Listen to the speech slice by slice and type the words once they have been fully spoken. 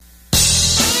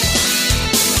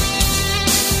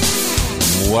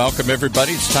Welcome,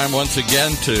 everybody. It's time once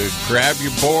again to grab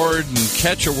your board and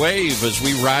catch a wave as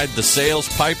we ride the sales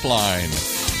pipeline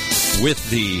with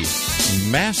the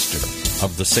master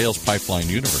of the sales pipeline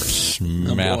universe,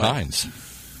 Matt Hines.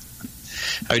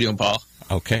 How you doing, Paul?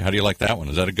 Okay. How do you like that one?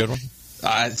 Is that a good one?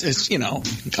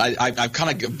 I've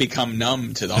kind of become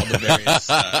numb to all the various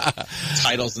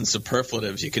titles and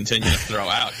superlatives you continue to throw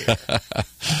out here.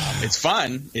 It's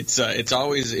fun. It's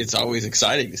always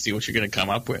exciting to see what you're going to come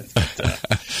up with. But,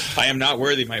 I am not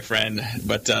worthy, my friend.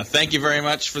 But thank you very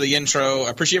much for the intro. I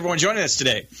appreciate everyone joining us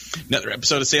today. Another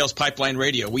episode of Sales Pipeline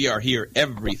Radio. We are here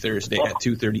every Thursday at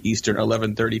 2:30 Eastern,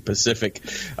 11:30 Pacific.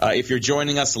 If you're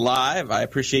joining us live, I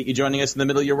appreciate you joining us in the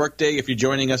middle of your workday. If you're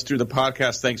joining us through the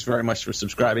podcast, thanks very much for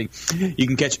subscribing. You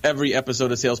can catch every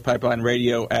episode of Sales Pipeline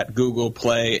Radio at Google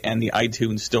Play and the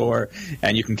iTunes Store,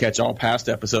 and you can catch all past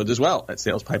episodes as well at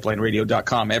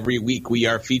salespipelineradio.com. Every week we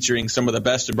are featuring some of the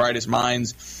best and brightest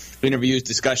minds, interviews,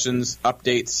 discussions,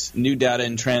 updates, new data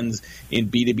and trends in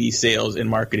B2B sales and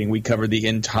marketing. We cover the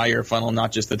entire funnel,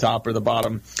 not just the top or the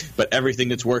bottom, but everything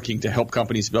that's working to help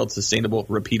companies build sustainable,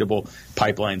 repeatable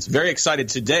pipelines. Very excited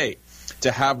today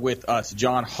to have with us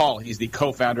John Hall. He's the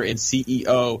co-founder and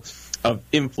CEO of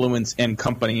Influence &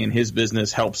 Company, and his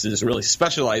business really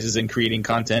specializes in creating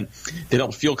content that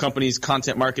helps fuel companies'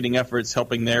 content marketing efforts,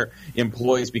 helping their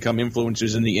employees become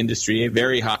influencers in the industry, a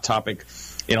very hot topic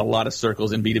in a lot of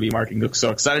circles in B2B marketing. So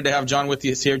excited to have John with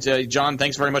us here today. John,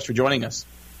 thanks very much for joining us.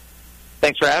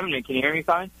 Thanks for having me. Can you hear me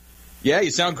fine? Yeah,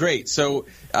 you sound great. So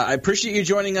I appreciate you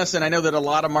joining us, and I know that a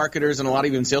lot of marketers and a lot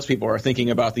of even salespeople are thinking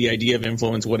about the idea of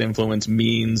influence, what influence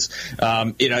means.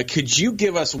 Could you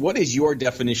give us, what is your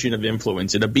definition of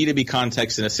influence in a B2B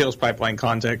context, in a sales pipeline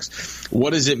context?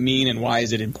 What does it mean, and why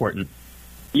is it important?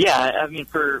 Yeah, I mean,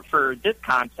 for this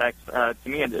context, to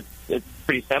me, it's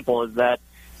pretty simple, is that,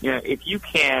 if you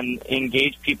can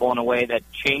engage people in a way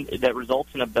that results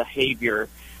in a behavior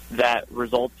that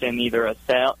results in either a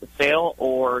sale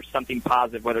or something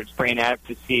positive, whether it's brand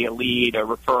advocacy, a lead, a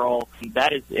referral,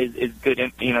 that is good.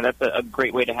 That's a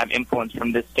great way to have influence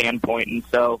from this standpoint. And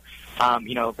so,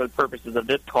 for the purposes of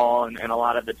this call and a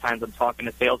lot of the times I'm talking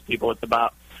to salespeople, it's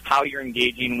about how you're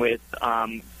engaging with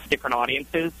different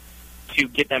audiences to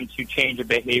get them to change a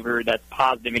behavior that's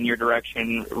positive in your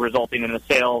direction, resulting in a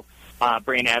sale,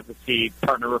 brand advocacy,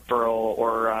 partner referral,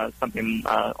 or something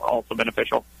also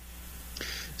beneficial.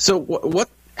 So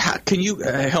how can you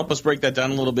help us break that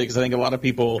down a little bit? Because I think a lot of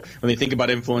people, when they think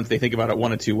about influence, they think about it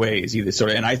one of two ways.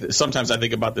 Either sometimes I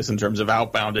think about this in terms of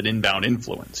outbound and inbound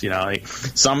influence. In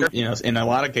a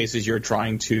lot of cases, you're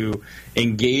trying to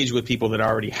engage with people that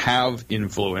already have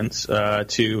influence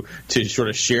to sort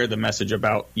of share the message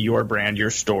about your brand, your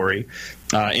story.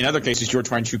 In other cases, you're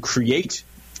trying to create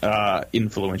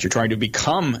influence. You're trying to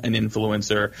become an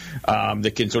influencer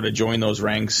that can sort of join those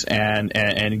ranks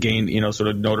and gain sort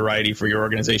of notoriety for your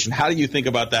organization. How do you think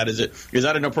about that? Is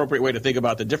that an appropriate way to think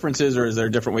about the differences, or is there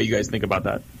a different way you guys think about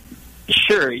that?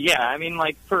 Sure. Yeah. I mean,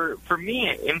 like for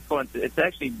me, influence. It's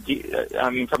actually.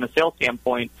 From a sales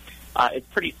standpoint, it's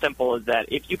pretty simple. Is that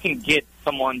if you can get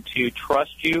someone to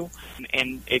trust you,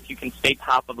 and if you can stay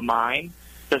top of mind,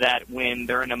 so that when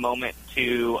they're in a moment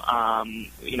to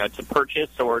purchase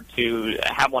or to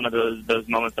have one of those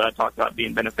moments that I talked about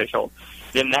being beneficial,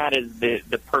 then that is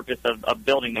the purpose of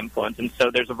building influence. And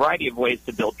so there's a variety of ways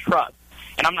to build trust.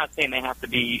 And I'm not saying they have to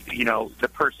be, the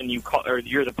person you call, or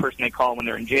you're the person they call when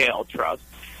they're in jail, trust.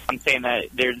 I'm saying that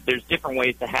there's different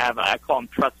ways to have, I call them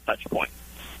trust touch points.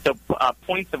 So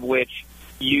points of which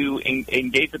you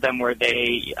engage with them where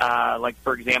they,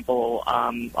 for example,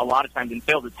 a lot of times in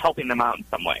sales, it's helping them out in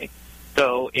some way.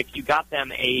 So if you got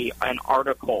them an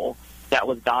article that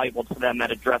was valuable to them that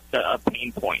addressed a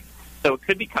pain point. So it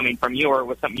could be coming from you or it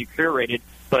was something you curated,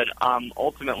 but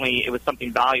ultimately it was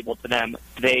something valuable to them.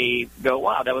 They go,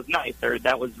 wow, that was nice, or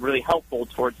that was really helpful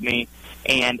towards me.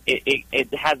 And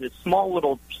it has a small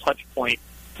little touch point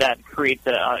that creates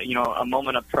a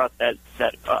moment of trust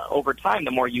that over time,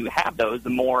 the more you have those, the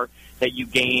more that you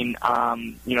gain,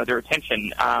 their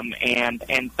attention.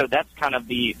 And so that's kind of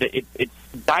it's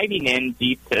diving in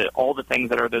deep to all the things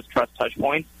that are those trust touch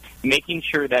points, making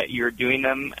sure that you're doing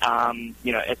them,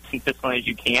 as consistently as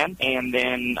you can. And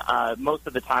then, most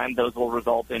of the time those will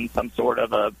result in some sort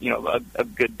of a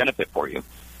good benefit for you.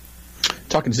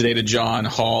 Talking today to John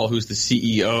Hall, who's the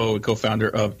CEO and co-founder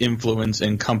of Influence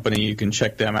 & Company. You can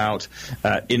check them out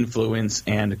at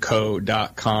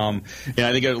influenceandco.com. And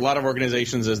I think a lot of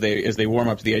organizations, as they warm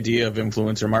up to the idea of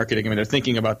influencer marketing, I mean, they're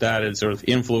thinking about that as sort of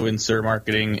influencer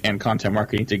marketing and content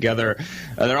marketing together.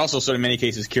 They're also sort of in many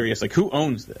cases curious, like, who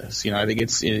owns this? I think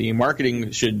it's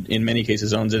marketing should, in many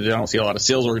cases, owns it. I don't see a lot of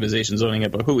sales organizations owning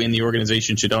it, but who in the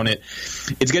organization should own it?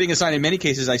 It's getting assigned, in many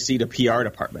cases, I see, to PR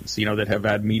departments, that have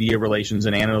had media relations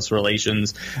and analyst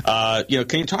relations. Can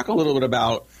you talk a little bit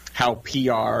about how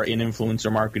PR and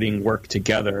influencer marketing work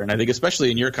together? And I think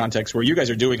especially in your context where you guys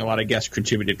are doing a lot of guest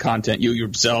contributed content, you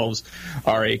yourselves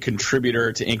are a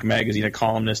contributor to Inc. magazine, a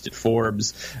columnist at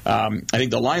Forbes. I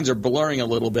think the lines are blurring a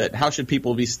little bit. How should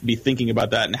people be thinking about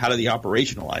that, and how do they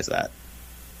operationalize that?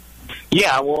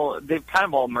 Yeah, well, they've kind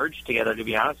of all merged together, to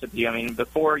be honest with you. I mean,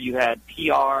 before you had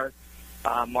PR,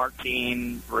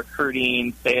 marketing,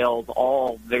 recruiting, sales,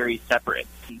 all very separate.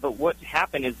 But what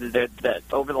happened is that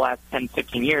over the last 10,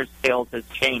 15 years, sales has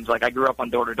changed. Like, I grew up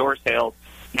on door-to-door sales.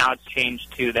 Now it's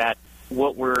changed to that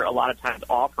what we're a lot of times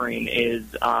offering is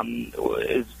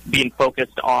being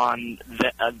focused on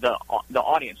the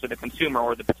audience or the consumer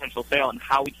or the potential sale, and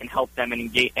how we can help them and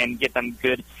engage and get them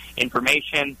good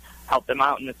information, help them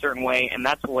out in a certain way. And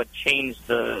that's what changed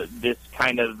this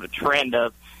kind of trend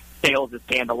of sales is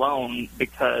standalone,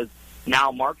 because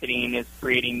now marketing is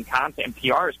creating content,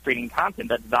 PR is creating content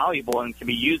that's valuable and can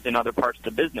be used in other parts of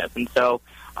the business. And so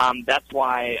that's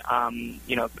why,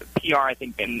 PR, I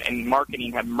think, and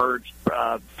marketing have merged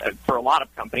for a lot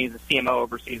of companies. The CMO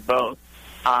oversees both.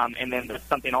 And then there's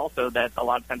something also that a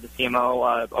lot of times the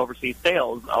CMO oversees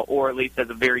sales, or at least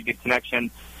has a very good connection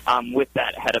with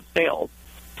that head of sales.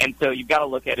 And so you've got to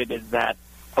look at it as that,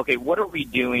 okay, what are we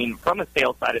doing from a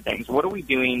sales side of things? What are we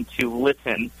doing to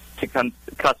listen to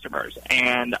customers?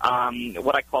 And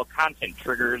what I call content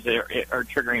triggers or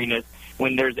triggering is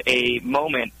when there's a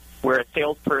moment where a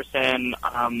salesperson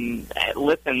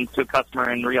listens to a customer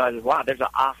and realizes, wow, there's an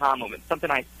aha moment.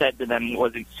 Something I said to them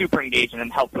was super engaging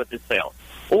and helped with the sale.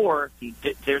 Or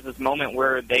there's this moment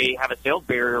where they have a sales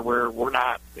barrier where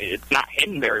it's not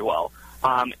hidden very well.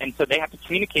 And so they have to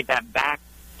communicate that back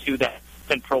to that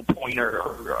central point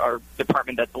or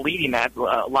department that's leading that.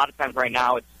 A lot of times right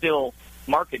now it's still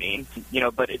marketing,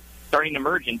 but it's starting to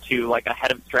merge into like a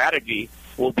head of strategy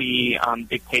will be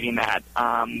dictating that.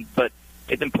 But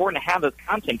it's important to have those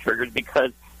content triggers,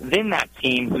 because then that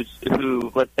team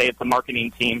who let's say it's a marketing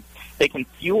team, they can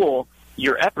fuel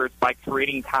your efforts by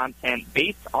creating content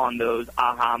based on those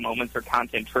aha moments or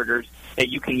content triggers that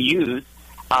you can use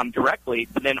directly,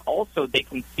 but then also they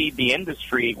can feed the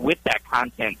industry with that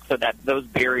content so that those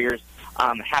barriers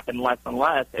happen less and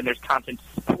less, and there's content to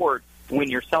support when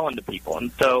you're selling to people. And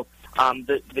so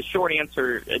the short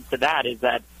answer to that is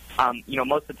that,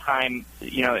 most of the time,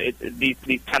 these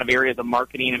kind of areas of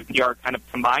marketing and PR kind of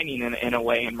combining in a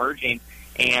way and merging,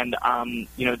 and,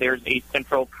 there's a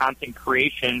central content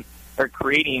creation or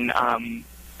creating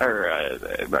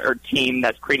or team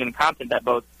that's creating the content that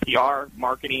both PR,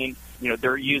 marketing,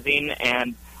 they're using,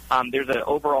 and there's an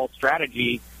overall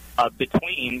strategy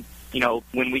between,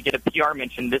 when we get a PR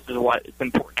mention, this is what it's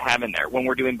important to have in there. When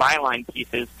we're doing byline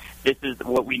pieces, this is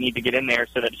what we need to get in there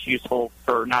so that it's useful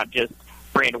for not just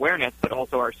brand awareness, but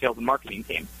also our sales and marketing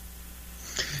team.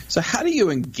 So how do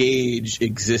you engage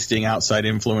existing outside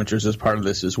influencers as part of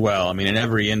this as well? I mean, in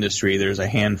every industry, there's a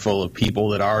handful of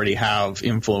people that already have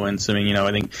influence. I mean,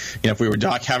 I think, if we were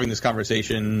having this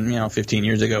conversation, 15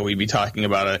 years ago, we'd be talking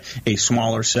about a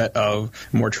smaller set of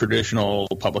more traditional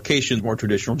publications, more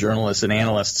traditional journalists and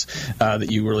analysts that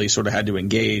you really sort of had to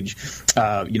engage.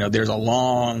 There's a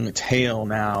long tail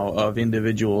now of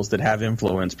individuals that have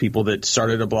influence, people that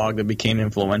started a blog that became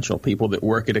influential, people that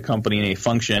work at a company in a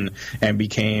function and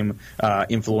became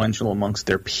influential amongst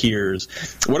their peers.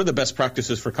 What are the best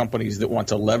practices for companies that want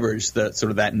to leverage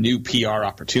that new PR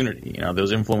opportunity?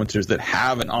 Those influencers that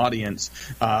have an audience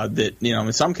that,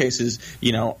 in some cases,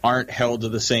 aren't held to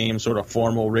the same sort of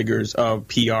formal rigors of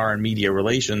PR and media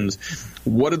relations.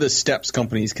 What are the steps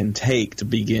companies can take to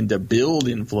begin to build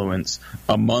influence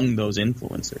among those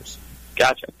influencers?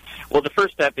 Gotcha. Well, the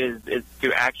first step is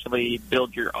to actually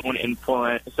build your own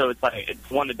influence. So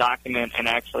it's one to document and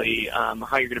actually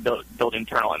how you're going to build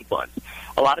internal influence.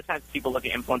 A lot of times people look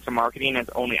at influencer marketing as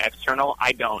only external.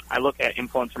 I don't. I look at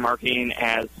influencer marketing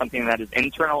as something that is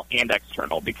internal and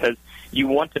external, because you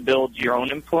want to build your own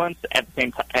influence at the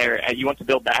same time. You want to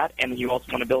build that, and you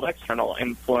also want to build external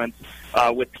influence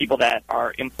with people that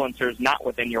are influencers not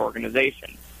within your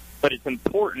organization. But it's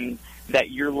important that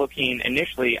you're looking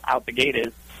initially out the gate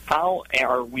is, how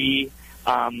are we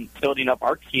building up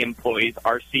our key employees,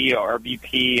 our CEO, our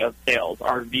VP of sales,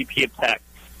 our VP of tech,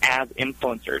 as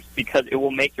influencers, because it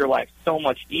will make your life so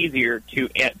much easier to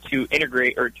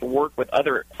integrate or to work with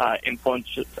other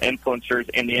influencers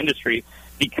in the industry,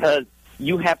 because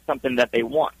you have something that they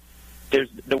want. There's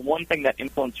the one thing that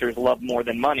influencers love more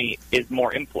than money is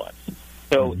more influence.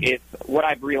 So what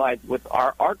I've realized with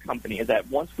our company is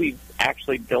that once we've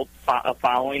actually built a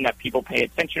following that people pay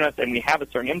attention to us and we have a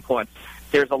certain influence,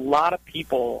 there's a lot of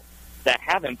people that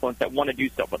have influence that want to do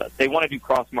stuff with us. They want to do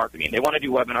cross-marketing. They want to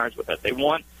do webinars with us. They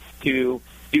want to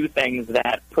do things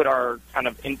that put our kind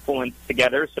of influence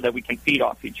together so that we can feed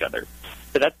off each other.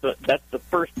 So that's the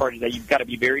first part, is that you've got to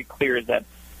be very clear, is that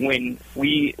when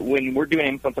we're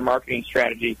doing influencer marketing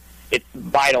strategy, it's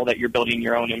vital that you're building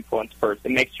your own influence first.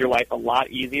 It makes your life a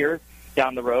lot easier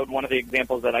down the road. One of the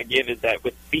examples that I give is that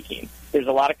with speaking, there's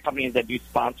a lot of companies that do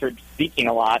sponsored speaking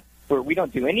a lot, where we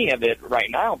don't do any of it right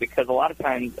now because a lot of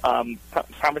times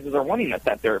conferences are wanting us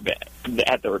at their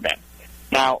event.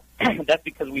 Now, that's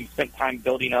because we've spent time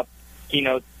building up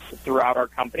keynotes throughout our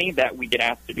company that we get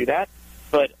asked to do that.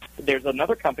 But there's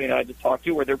another company that I just talked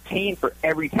to where they're paying for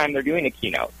every time they're doing a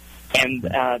keynote. And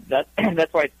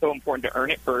that's why it's so important to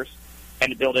earn it first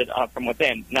and to build it from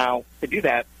within. Now, to do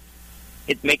that,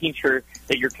 it's making sure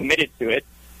that you're committed to it.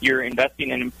 You're investing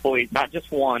in employees, not just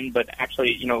one, but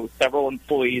actually, several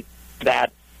employees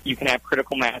that you can have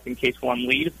critical mass in case one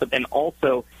leaves, but then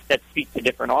also that speak to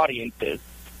different audiences.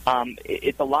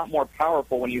 It's a lot more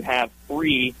powerful when you have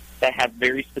 3 that have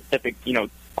very specific,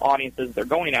 audiences they're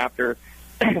going after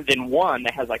than one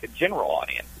that has like a general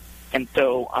audience. And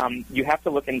so you have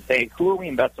to look and say, who are we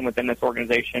investing within this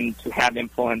organization to have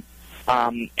influence?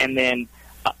 And then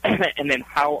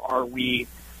how are we,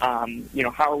 how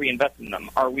are we investing in them?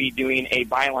 Are we doing a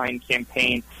byline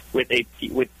campaign with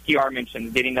PR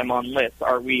mentions, getting them on lists?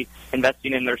 Are we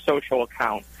investing in their social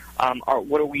account?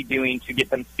 What are we doing to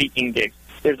get them speaking gigs?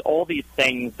 There's all these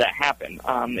things that happen.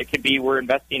 It could be we're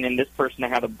investing in this person to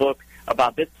have a book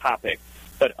about this topic.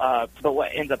 But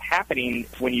what ends up happening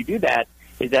when you do that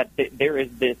is that there is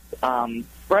this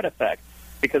spread effect,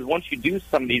 because once you do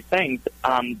some of these things,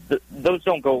 those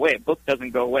don't go away. A book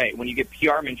doesn't go away. When you get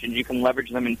PR mentions, you can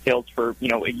leverage them in sales for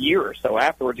a year or so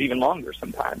afterwards, even longer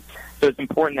sometimes. So it's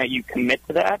important that you commit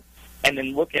to that and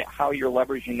then look at how you're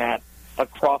leveraging that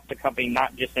across the company,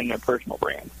 not just in their personal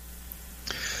brand.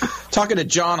 Talking to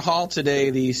John Hall today,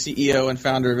 the CEO and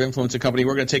founder of Influencer Company.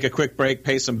 We're going to take a quick break,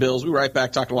 pay some bills. We'll be right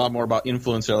back, talk a lot more about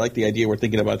influencer. I like the idea we're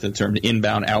thinking about the term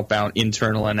inbound, outbound,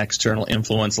 internal, and external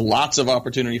influence. Lots of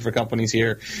opportunity for companies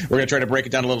here. We're going to try to break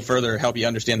it down a little further, help you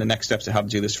understand the next steps to how to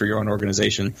do this for your own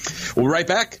organization. We'll be right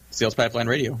back. Sales Pipeline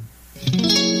Radio.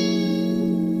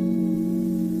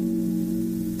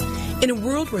 In a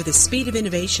world where the speed of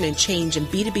innovation and change in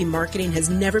B2B marketing has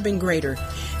never been greater,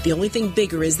 the only thing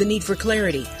bigger is the need for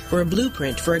clarity, or a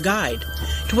blueprint, for a guide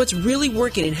to what's really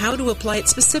working and how to apply it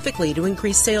specifically to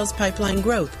increase sales pipeline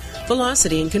growth,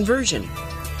 velocity, and conversion.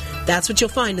 That's what you'll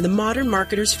find in the Modern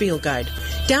Marketer's Field Guide.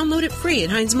 Download it free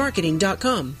at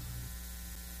HeinzMarketing.com.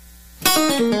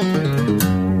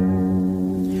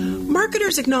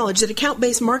 Marketers acknowledge that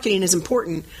account-based marketing is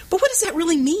important, but what does that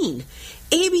really mean?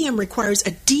 ABM requires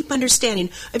a deep understanding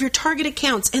of your target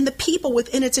accounts and the people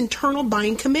within its internal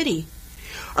buying committee.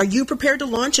 Are you prepared to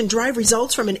launch and drive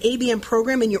results from an ABM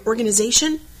program in your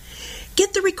organization?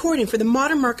 Get the recording for the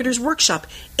Modern Marketers Workshop,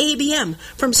 ABM,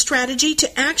 From Strategy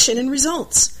to Action and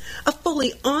Results. A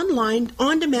fully online,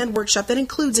 on-demand workshop that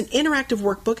includes an interactive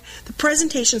workbook, the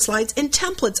presentation slides, and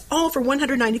templates, all for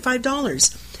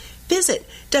 $195. Visit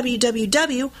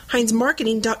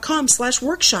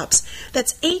www.heinzmarketing.com/workshops.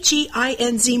 That's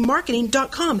HEINZ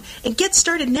marketing.com and get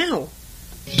started now.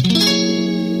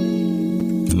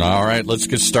 All right, let's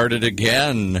get started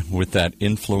again with that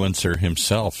influencer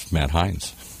himself, Matt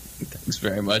Heinz. Thanks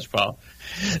very much, Paul.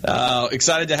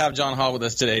 Excited to have John Hall with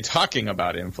us today talking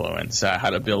about influence, how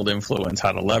to build influence,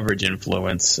 how to leverage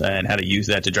influence, and how to use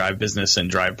that to drive business and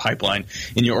drive pipeline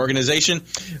in your organization.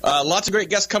 Lots of great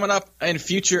guests coming up in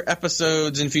future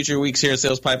episodes in future weeks here at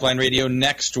Sales Pipeline Radio.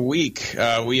 Next week,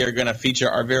 we are going to feature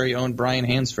our very own Brian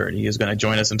Hansford. He is going to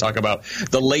join us and talk about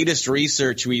the latest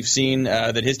research we've seen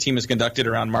that his team has conducted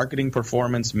around marketing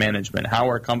performance management.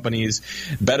 How are companies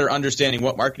better understanding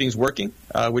what marketing is working,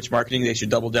 which marketing they should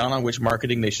double down on, which marketing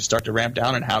they should start to ramp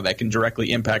down, and how that can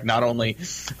directly impact not only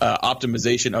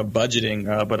optimization of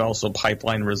budgeting, but also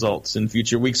pipeline results. In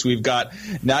future weeks, we've got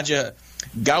Nadja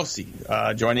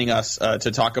Gauci joining us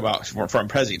to talk about, from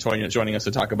Prezi, joining us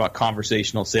to talk about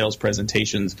conversational sales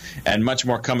presentations and much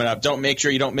more coming up. Make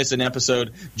sure you don't miss an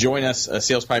episode. Join us,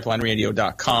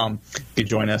 salespipelineradio.com. You can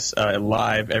join us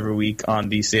live every week on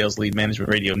the Sales Lead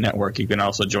Management Radio Network. You can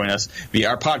also join us via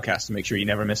our podcast to make sure you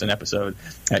never miss an episode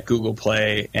at Google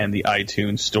Play and the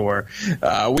iTunes Store.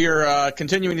 We are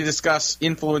continuing to discuss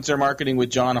influencer marketing with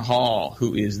John Hall,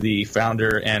 who is the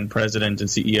founder and president and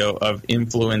CEO of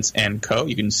Influence & Co.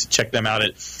 You can check them out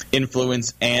at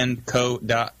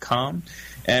influenceandco.com.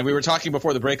 And we were talking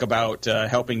before the break about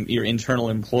helping your internal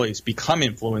employees become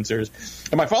influencers.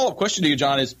 And my follow-up question to you,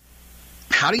 John, is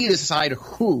how do you decide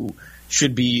who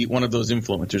should be one of those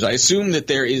influencers? I assume that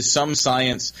there is some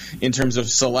science in terms of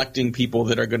selecting people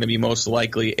that are going to be most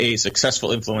likely a successful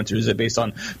influencer. Is it based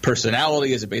on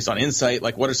personality? Is it based on insight?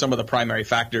 Like, what are some of the primary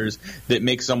factors that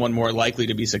make someone more likely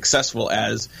to be successful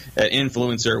as an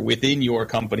influencer within your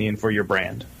company and for your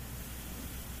brand?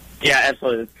 Yeah,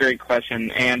 absolutely. That's a great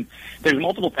question. And there's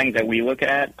multiple things that we look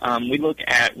at. We look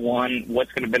at, one,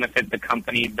 what's going to benefit the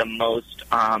company the most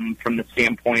from the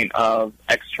standpoint of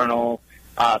external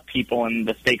people and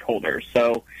the stakeholders.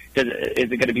 So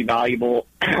is it going to be valuable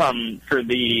for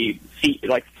the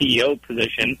CEO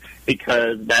position,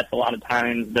 because that's a lot of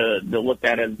times the looked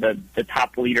at as the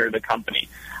top leader of the company.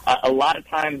 A lot of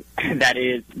times that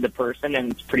is the person,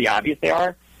 and it's pretty obvious they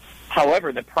are.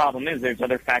 However, the problem is there's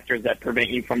other factors that prevent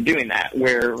you from doing that,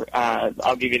 where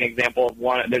I'll give you an example of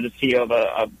one. There's a CEO of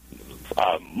a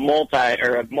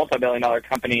multi-billion-dollar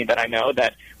company that I know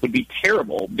that would be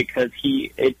terrible because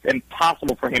it's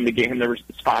impossible for him to get him to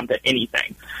respond to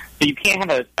anything. So you can't have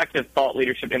an effective thought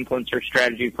leadership influencer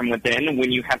strategy from within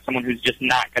when you have someone who's just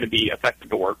not going to be effective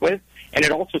to work with. And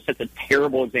it also sets a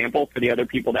terrible example for the other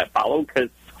people that follow, because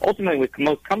ultimately with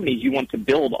most companies you want to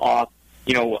build off,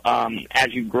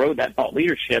 as you grow that thought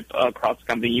leadership across the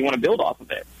company, you want to build off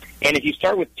of it. And if you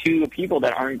start with two people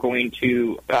that aren't going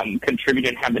to contribute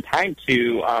and have the time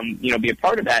to, be a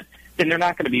part of that, then they're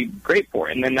not going to be great for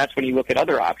it. And then that's when you look at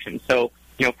other options. So,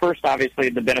 first, obviously,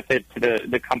 the benefit to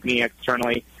the company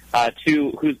externally.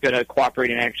 Two, who's going to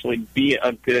cooperate and actually be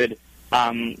a good,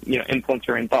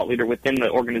 influencer and thought leader within the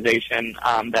organization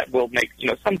that will make,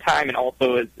 some time, and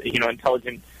also is,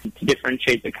 intelligent to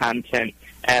differentiate the content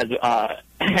as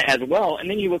well. And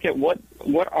then you look at what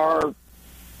are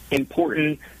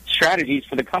important strategies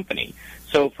for the company.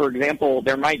 So, for example,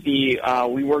 there might be,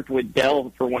 we worked with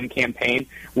Dell for one campaign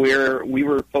where we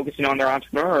were focusing on their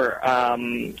entrepreneur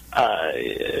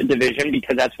division,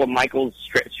 because that's what Michael's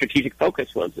strategic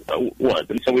focus was.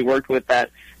 And so we worked with the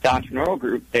entrepreneurial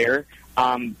group there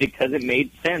because it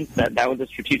made sense that was a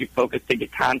strategic focus to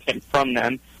get content from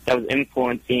them that was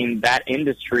influencing that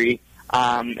industry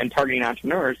and targeting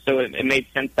entrepreneurs. So it made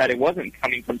sense that it wasn't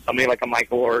coming from somebody like a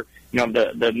Michael or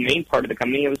the main part of the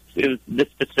company. It was this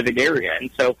specific area. And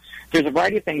so there's a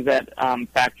variety of things that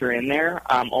factor in there.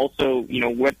 Also,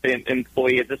 what the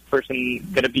employee, is this person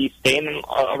going to be staying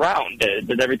around?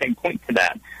 Does everything point to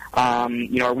that?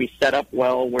 Are we set up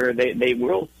well where they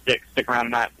will stick around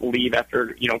and not leave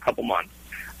after, a couple months?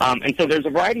 And so there's a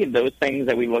variety of those things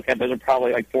that we look at. Those are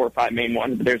probably like 4 or 5 main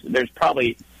ones, but there's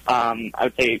probably, I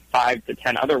would say 5 to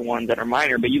 10 other ones that are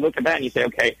minor. But you look at that and you say,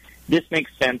 okay, this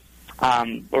makes sense.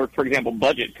 Or, for example,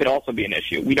 budget could also be an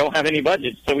issue. We don't have any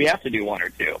budget, so we have to do 1 or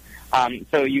 2.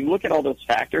 So you look at all those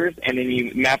factors, and then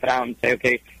you map it out and say,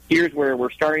 okay, here's where we're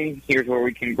starting, here's where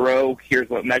we can grow, here's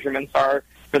what measurements are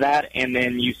for that, and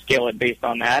then you scale it based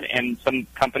on that. And some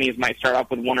companies might start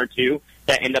off with 1 or 2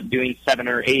 that end up doing 7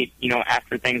 or 8,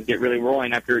 after things get really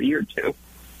rolling after a year or 2.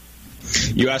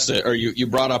 You asked, or you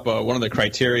brought up one of the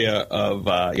criteria of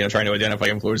trying to identify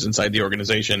influencers inside the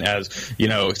organization as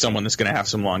someone that's going to have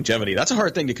some longevity. That's a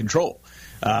hard thing to control,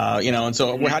 And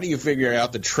so, how do you figure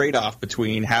out the trade-off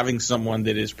between having someone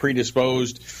that is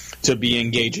predisposed to be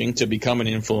engaging, to become an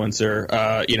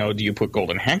influencer? Do you put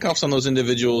golden handcuffs on those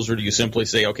individuals, or do you simply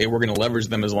say, okay, we're going to leverage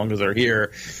them as long as they're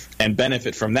here and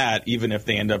benefit from that, even if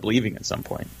they end up leaving at some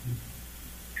point?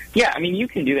 Yeah, I mean, you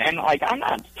can do that. And, I'm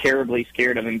not terribly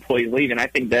scared of employees leaving. I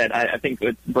think that, I think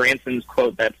with Branson's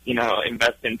quote that's,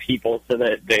 invest in people so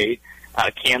that they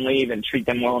can leave and treat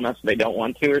them well enough so they don't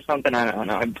want to or something. I don't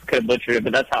know. I could have butchered it,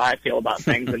 but that's how I feel about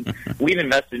things. And we've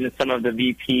invested in some of the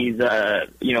VP's,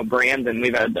 brands, and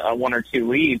we've had 1 or 2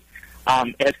 leave.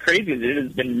 As crazy as it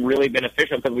has been really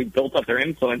beneficial because we've built up their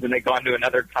influence and they've gone to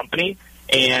another company.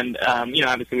 And,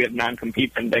 obviously we have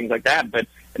non-competes and things like that, but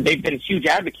they've been huge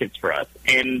advocates for us.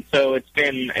 And so it's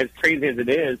been, as crazy as it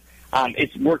is,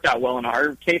 it's worked out well in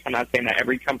our case. I'm not saying that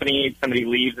every company, somebody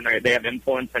leaves and they have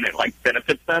influence and it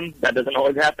benefits them. That doesn't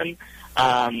always happen.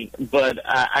 But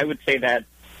I would say that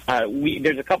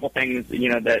there's a couple things,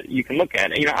 that you can look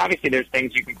at. Obviously there's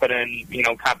things you can put in,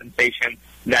 compensation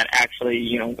that actually,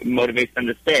 motivates them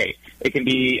to stay. It can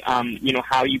be,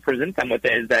 how you present them with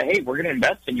it is that, hey, we're going to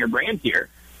invest in your brand here.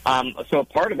 So a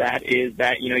part of that is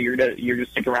that, you're to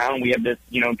stick around. We have this,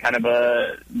 kind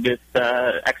of this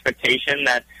expectation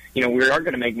that, we are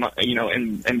going to make,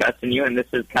 invest in you, and this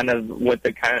is kind of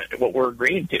what we're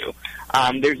agreeing to.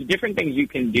 There's different things you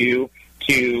can do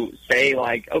to say,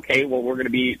 like, okay, well, we're going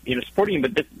to be, supporting you,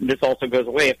 but this also goes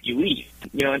away if you leave.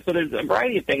 And so there's a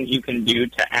variety of things you can do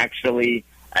to actually,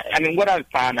 what I've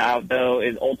found out, though,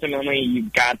 is ultimately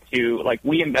you've got to,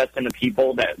 we invest in the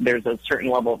people that there's a certain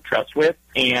level of trust with,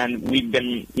 and we've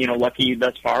been, lucky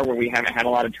thus far where we haven't had a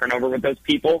lot of turnover with those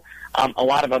people. A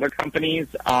lot of other companies,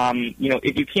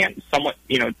 if you can't somewhat,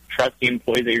 trust the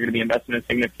employees that you're going to be investing a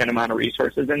significant amount of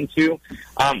resources into,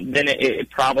 then it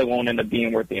probably won't end up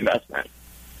being worth the investment.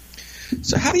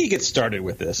 So how do you get started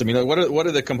with this? What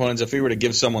are the components if we were to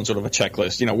give someone sort of a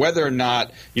checklist, whether or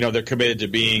not, they're committed to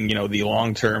being, the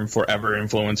long-term forever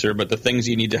influencer, but the things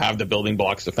you need to have, the building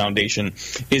blocks, the foundation.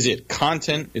 Is it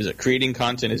content? Is it creating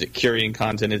content? Is it curating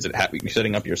content? Is it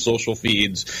setting up your social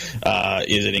feeds?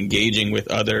 Is it engaging with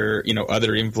other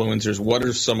influencers? What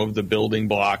are some of the building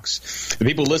blocks? The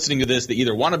people listening to this that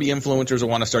either want to be influencers or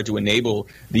want to start to enable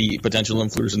the potential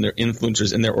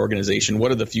influencers in their organization,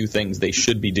 what are the few things they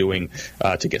should be doing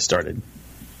to get started?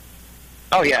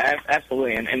 Oh, yeah,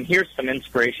 absolutely. And here's some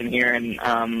inspiration here, and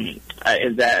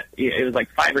is that it was like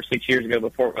 5 or 6 years ago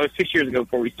before 6 years ago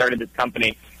before we started this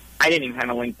company, I didn't even have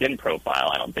a LinkedIn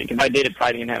profile, I don't think. If I did, it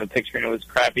probably didn't have a picture, and it was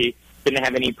crappy. Didn't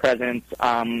have any presence.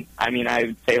 I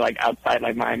would say, outside,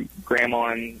 my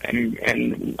grandma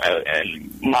and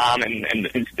mom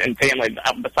and family.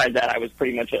 Besides that, I was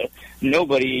pretty much a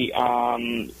nobody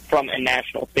from a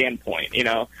national standpoint,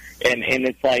 And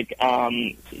it's like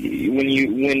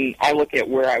when I look at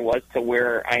where I was to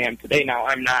where I am today. Now,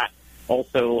 I'm not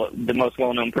also the most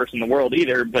well-known person in the world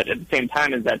either, but at the same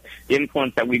time, is that the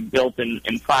influence that we've built in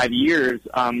 5 years,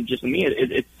 just for me,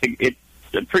 it's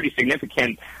pretty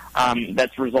significant.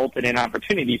 That's resulted in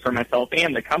opportunity for myself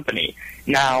and the company.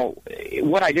 Now,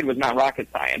 what I did was not rocket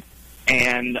science,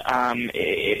 and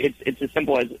it's as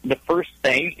simple as the first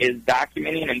thing is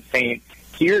documenting and saying,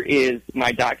 here is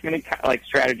my documented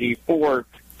strategy for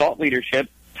thought leadership,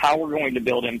 how we're going to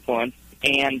build influence,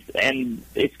 and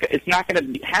it's not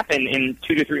going to happen in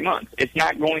 2 to 3 months. It's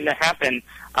not going to happen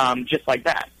just like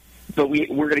that. But we're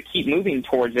going to keep moving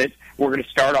towards it. We're going to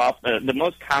start off, the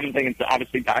most common thing is to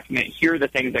obviously document, here are the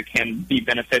things that can be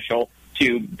beneficial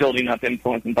to building up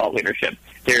influence and thought leadership.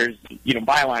 There's,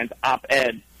 bylines,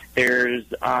 op-ed, there's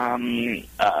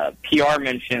PR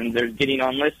mentions, there's getting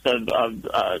on lists of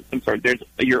some sort, there's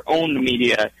your own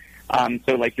media,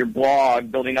 so like your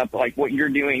blog, building up like what you're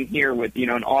doing here with,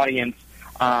 an audience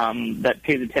that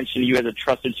pays attention to you as a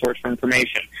trusted source for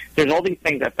information. There's all these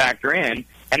things that factor in.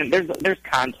 And there's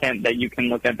content that you can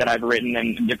look at that I've written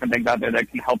and different things out there that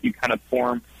can help you kind of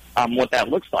form what that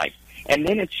looks like. And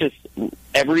then it's just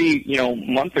every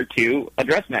month or two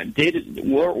addressing that.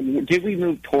 Did we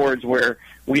move towards where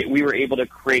we were able to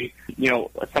create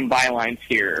some bylines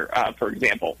here, for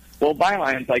example? Well,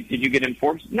 bylines, did you get in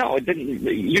Forbes? No, it didn't.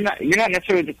 You're not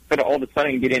necessarily just going to all of a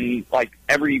sudden get in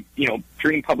every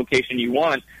dream publication you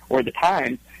want or the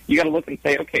Times. You got to look and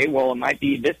say, okay, well, it might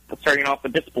be this, starting off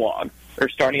with this blog, or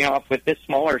starting off with this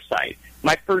smaller site.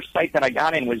 My first site that I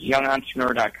got in was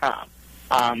YoungEntrepreneur.com.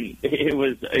 It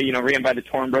was, ran by the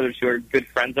Torn brothers, who are good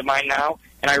friends of mine now.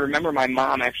 And I remember my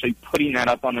mom actually putting that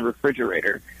up on the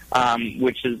refrigerator,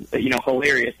 which is,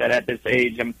 hilarious that at this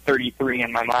age, I'm 33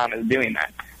 and my mom is doing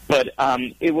that. But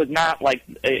it was not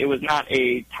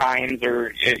a Times,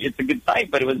 or it's a good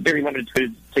site, but it was very limited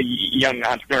to young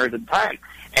entrepreneurs at the time.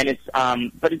 And it's,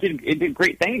 but it did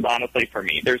great things, honestly, for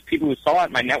me. There's people who saw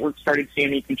it. My network started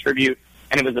seeing me contribute,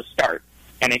 and it was a start.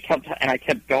 And I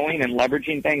kept going and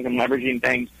leveraging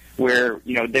things where,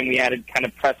 then we added kind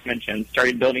of press mentions,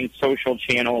 started building social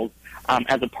channels,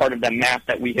 as a part of the map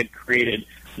that we had created.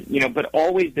 But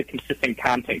always the consistent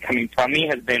content coming from me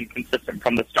has been consistent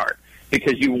from the start,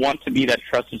 because you want to be that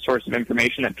trusted source of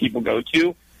information that people go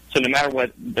to. So no matter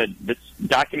what, the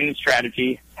documented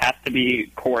strategy has to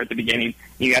be core at the beginning.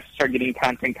 You have to start getting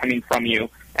content coming from you.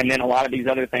 And then a lot of these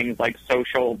other things like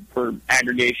social for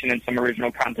aggregation and some original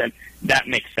content, that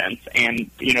makes sense. And,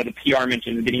 the PR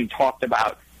mentions getting talked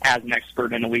about as an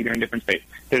expert and a leader in different spaces.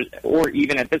 Or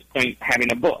even at this point, having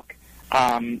a book.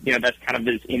 That's kind of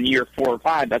this, in year 4 or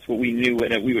 5, that's what we knew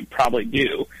that we would probably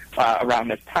do around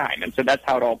this time. And so that's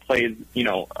how it all plays,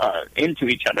 into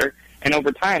each other. And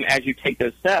over time, as you take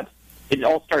those steps, it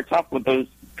all starts off with those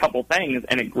couple things,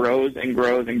 and it grows and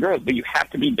grows and grows. But you have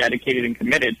to be dedicated and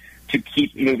committed to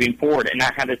keep moving forward and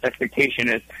not have this expectation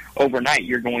is overnight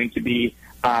you're going to be,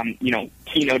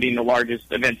 keynoting the largest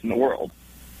events in the world.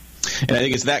 And I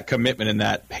think it's that commitment and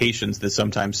that patience that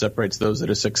sometimes separates those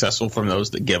that are successful from those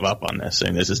that give up on this.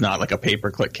 And this is not like a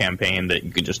pay-per-click campaign that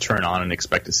you can just turn on and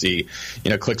expect to see,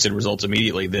 clicks and results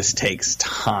immediately. This takes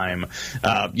time.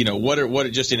 What are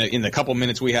just in the couple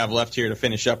minutes we have left here to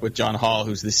finish up with John Hall,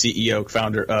 who's the CEO,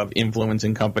 founder of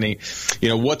Influencing Company.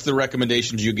 What's the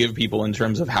recommendations you give people in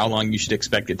terms of how long you should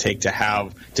expect it take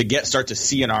to start to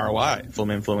see an ROI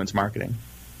from influence marketing?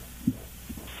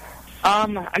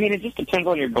 It just depends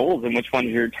on your goals and which ones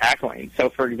you're tackling. So,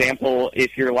 for example,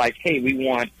 if you're like, hey, we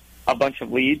want a bunch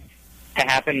of leads to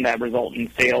happen that result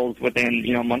in sales within,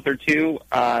 a month or two,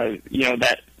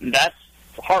 that's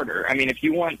harder. If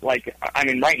you want,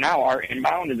 right now our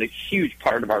inbound is a huge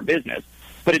part of our business,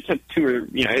 but it took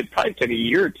it probably took a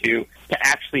year or two to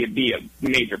actually be a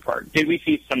major part. Did we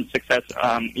see some success,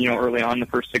 early on, the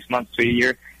first 6 months to a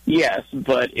year? Yes,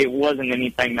 but it wasn't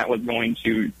anything that was going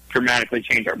to dramatically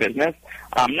change our business.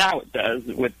 Now it does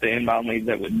with the inbound leads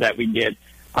that we get.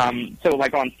 So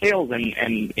like on sales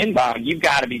and inbound, you've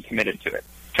got to be committed to it.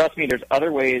 Trust me, there's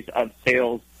other ways of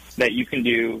sales that you can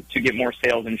do to get more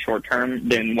sales in short term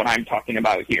than what I'm talking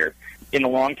about here. In the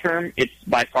long term, it's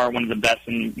by far one of the best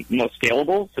and most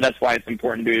scalable, so that's why it's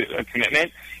important to do a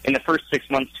commitment. In the first 6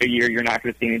 months to a year, you're not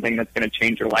going to see anything that's going to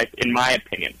change your life, in my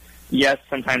opinion. Yes,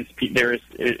 sometimes there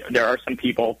are some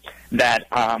people that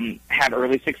have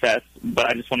early success, but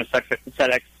I just want to set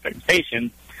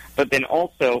expectations. But then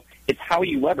also, it's how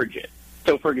you leverage it.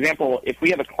 So, for example, if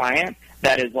we have a client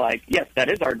that is like, yes, that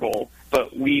is our goal,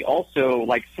 but we also,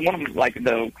 like, one of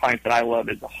the clients that I love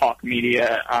is Hawk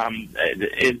Media,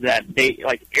 is that they,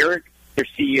 like Eric, their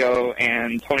CEO,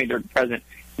 and Tony, their president,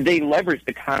 they leverage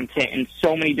the content in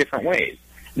so many different ways.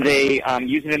 They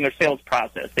use it in their sales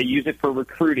process. They use it for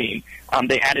recruiting.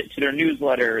 They add it to their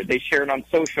newsletter. They share it on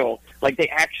social. Like, they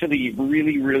actually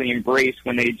really, really embrace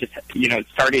when they just,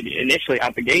 started initially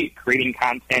out the gate creating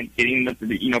content, getting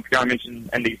the PR mentions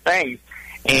and these things.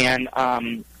 And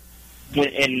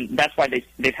that's why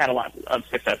they've had a lot of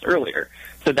success earlier.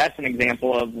 So that's an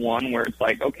example of one where it's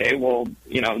like, okay, well,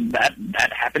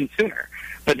 that happened sooner.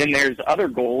 But then there's other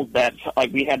goals that,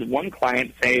 like, we had one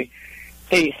client say,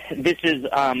 hey, this is,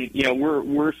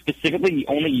 we're specifically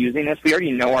only using this. We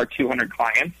already know our 200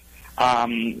 clients,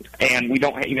 and we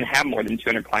don't even have more than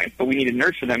 200 clients, but we need to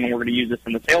nurture them, and we're going to use this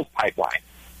in the sales pipeline.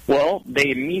 Well, they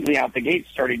immediately out the gate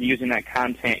started using that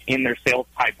content in their sales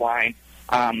pipeline,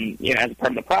 as a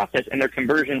part of the process, and their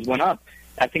conversions went up.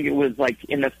 I think it was like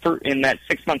in that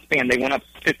 6 month span, they went up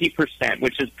 50%,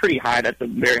 which is pretty high. That's a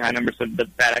very high number, so that's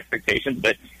bad expectations,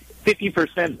 but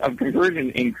 50% of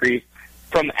conversion increase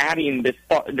from adding this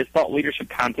thought leadership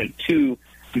content to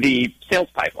the sales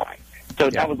pipeline. So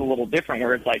that was a little different,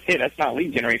 where it's like, hey, that's not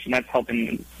lead generation, that's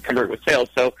helping convert with sales.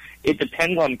 So it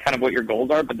depends on kind of what your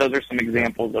goals are, but those are some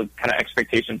examples of kind of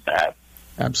expectations to have.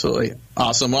 Absolutely.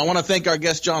 Awesome. Well, I want to thank our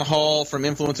guest, John Hall from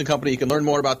Influencing Company. You can learn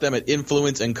more about them at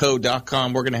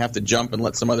influenceandco.com. We're going to have to jump and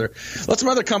let some other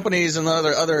companies and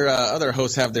other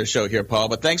hosts have their show here, Paul.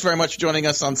 But thanks very much for joining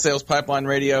us on Sales Pipeline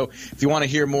Radio. If you want to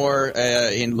hear more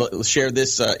and share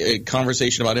this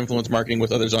conversation about influence marketing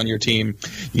with others on your team,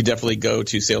 you definitely go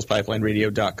to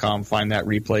salespipelineradios.com, find that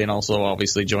replay, and also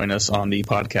obviously join us on the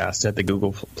podcast at the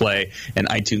Google Play and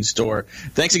iTunes Store.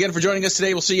 Thanks again for joining us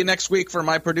today. We'll see you next week. For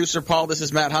my producer, Paul, this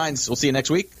is Matt Hines. We'll see you next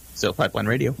week. Sales Pipeline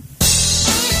Radio.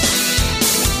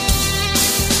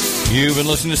 You've been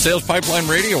listening to Sales Pipeline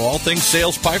Radio, all things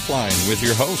Sales Pipeline, with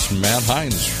your host, Matt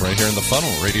Hines, right here in the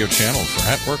Funnel Radio channel for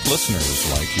at-work listeners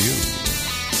like you.